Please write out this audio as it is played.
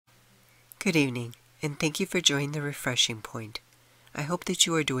Good evening, and thank you for joining the Refreshing Point. I hope that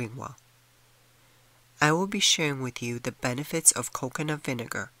you are doing well. I will be sharing with you the benefits of coconut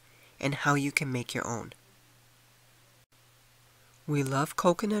vinegar and how you can make your own. We love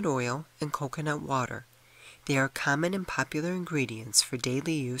coconut oil and coconut water. They are common and popular ingredients for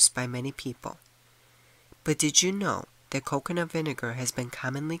daily use by many people. But did you know that coconut vinegar has been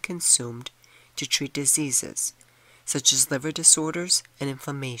commonly consumed to treat diseases such as liver disorders and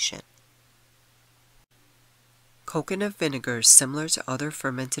inflammation? Coconut vinegar is similar to other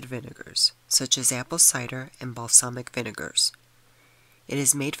fermented vinegars, such as apple cider and balsamic vinegars. It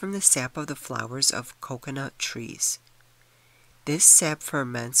is made from the sap of the flowers of coconut trees. This sap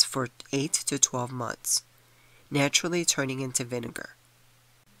ferments for 8 to 12 months, naturally turning into vinegar.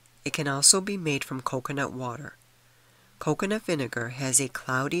 It can also be made from coconut water. Coconut vinegar has a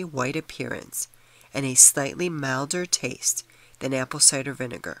cloudy white appearance and a slightly milder taste than apple cider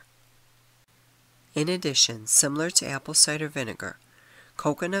vinegar. In addition, similar to apple cider vinegar,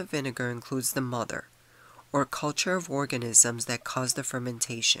 coconut vinegar includes the mother, or culture of organisms that cause the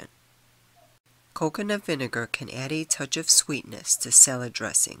fermentation. Coconut vinegar can add a touch of sweetness to salad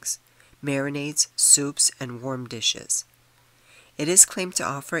dressings, marinades, soups, and warm dishes. It is claimed to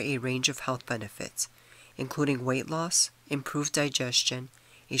offer a range of health benefits, including weight loss, improved digestion,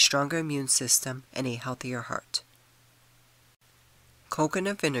 a stronger immune system, and a healthier heart.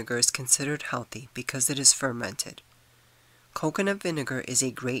 Coconut vinegar is considered healthy because it is fermented. Coconut vinegar is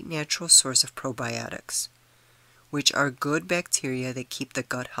a great natural source of probiotics, which are good bacteria that keep the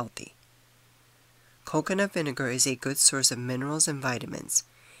gut healthy. Coconut vinegar is a good source of minerals and vitamins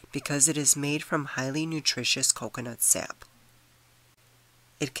because it is made from highly nutritious coconut sap.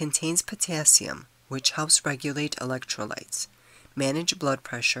 It contains potassium, which helps regulate electrolytes, manage blood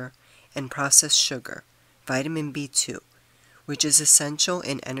pressure, and process sugar, vitamin B2, which is essential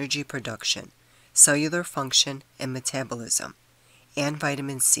in energy production, cellular function, and metabolism, and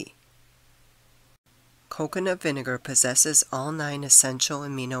vitamin C. Coconut vinegar possesses all 9 essential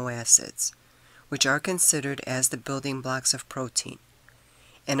amino acids, which are considered as the building blocks of protein,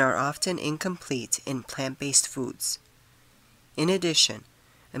 and are often incomplete in plant-based foods. In addition,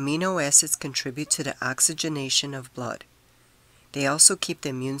 amino acids contribute to the oxygenation of blood. They also keep the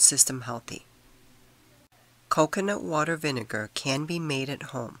immune system healthy. Coconut water vinegar can be made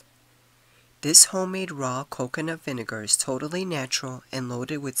at home. This homemade raw coconut vinegar is totally natural and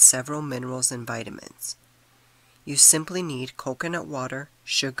loaded with several minerals and vitamins. You simply need coconut water,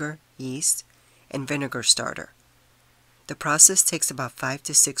 sugar, yeast, and vinegar starter. The process takes about 5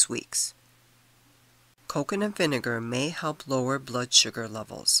 to 6 weeks. Coconut vinegar may help lower blood sugar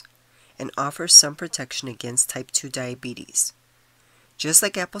levels and offers some protection against type 2 diabetes. Just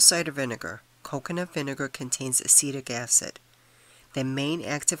like apple cider vinegar, coconut vinegar contains acetic acid, the main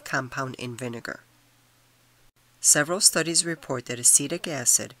active compound in vinegar. Several studies report that acetic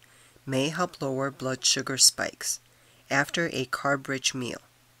acid may help lower blood sugar spikes after a carb-rich meal.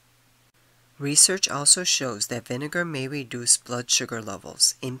 Research also shows that vinegar may reduce blood sugar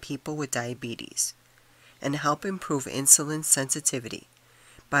levels in people with diabetes and help improve insulin sensitivity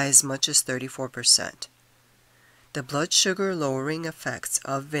by as much as 34%. The blood sugar lowering effects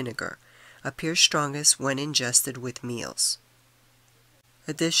of vinegar appear strongest when ingested with meals.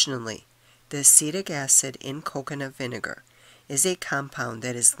 Additionally, the acetic acid in coconut vinegar is a compound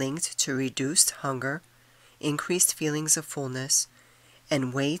that is linked to reduced hunger, increased feelings of fullness,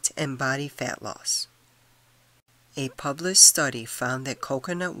 and weight and body fat loss. A published study found that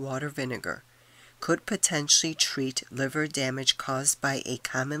coconut water vinegar could potentially treat liver damage caused by a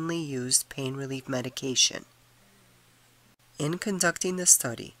commonly used pain relief medication. In conducting the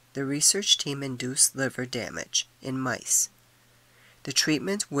study, the research team induced liver damage in mice. The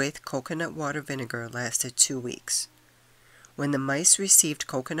treatment with coconut water vinegar lasted 2 weeks. When the mice received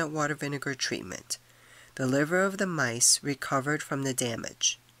coconut water vinegar treatment, the liver of the mice recovered from the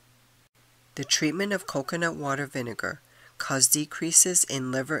damage. The treatment of coconut water vinegar caused decreases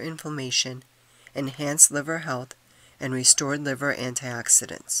in liver inflammation, enhanced liver health, and restored liver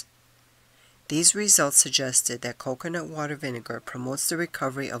antioxidants. These results suggested that coconut water vinegar promotes the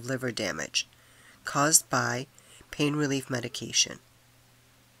recovery of liver damage caused by pain relief medication.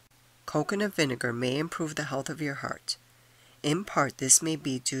 Coconut vinegar may improve the health of your heart. In part, this may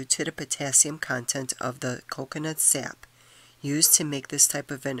be due to the potassium content of the coconut sap used to make this type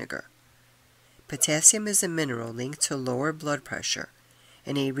of vinegar. Potassium is a mineral linked to lower blood pressure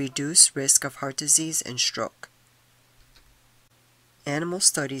and a reduced risk of heart disease and stroke. Animal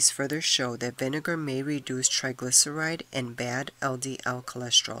studies further show that vinegar may reduce triglyceride and bad LDL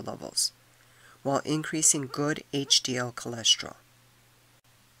cholesterol levels, while increasing good HDL cholesterol.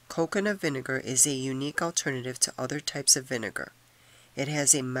 Coconut vinegar is a unique alternative to other types of vinegar. It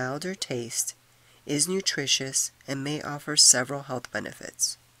has a milder taste, is nutritious, and may offer several health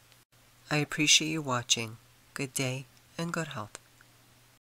benefits. I appreciate you watching. Good day and good health.